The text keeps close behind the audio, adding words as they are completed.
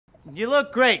You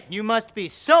look great. You must be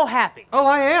so happy. Oh,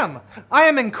 I am. I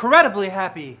am incredibly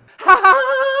happy. Well,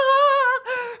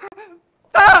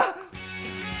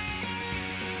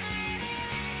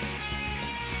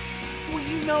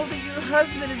 you know that your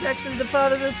husband is actually the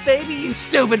father of this baby, you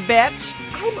stupid bitch!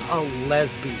 I'm a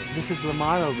lesbian. This is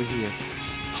Lamar over here.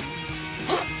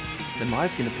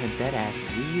 Lamar's gonna pimp that ass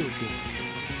real good.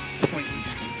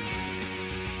 Please.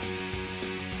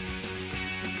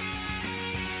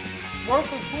 Want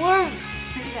the balloons?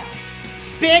 Spit it out.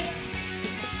 Spit!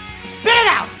 Spit it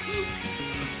out!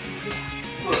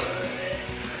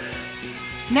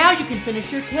 Now you can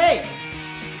finish your cake.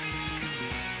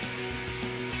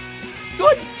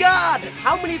 Good God!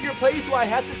 How many of your plays do I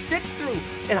have to sit through?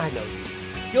 And I know you.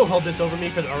 You'll hold this over me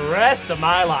for the rest of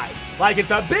my life. Like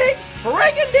it's a big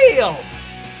friggin' deal!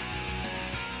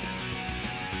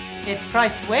 It's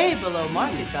priced way below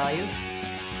market value.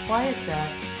 Why is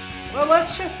that? Well,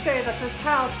 let's just say that this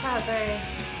house has a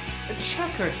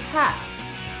checkered past.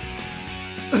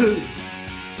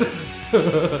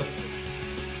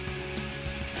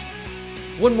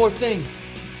 One more thing.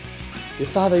 Your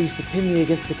father used to pin me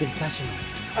against the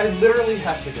confessionals. I literally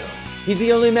have to go. He's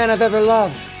the only man I've ever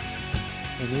loved.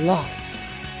 And lost.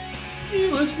 He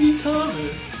must be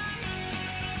Thomas.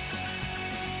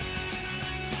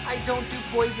 I don't do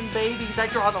poison babies. I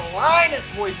draw the line at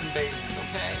poison babies,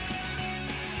 okay?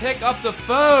 Pick up the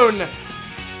phone!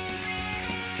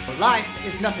 For life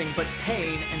is nothing but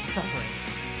pain and suffering.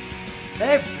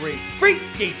 Every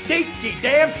freaky, deaky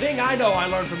damn thing I know I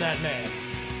learned from that man.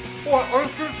 Well, I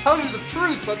was going to tell you the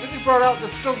truth, but then you brought out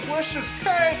this delicious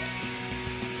cake.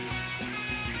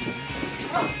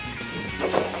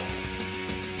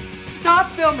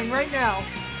 Stop filming right now.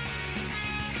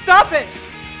 Stop it.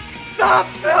 Stop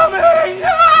filming!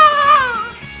 Ah!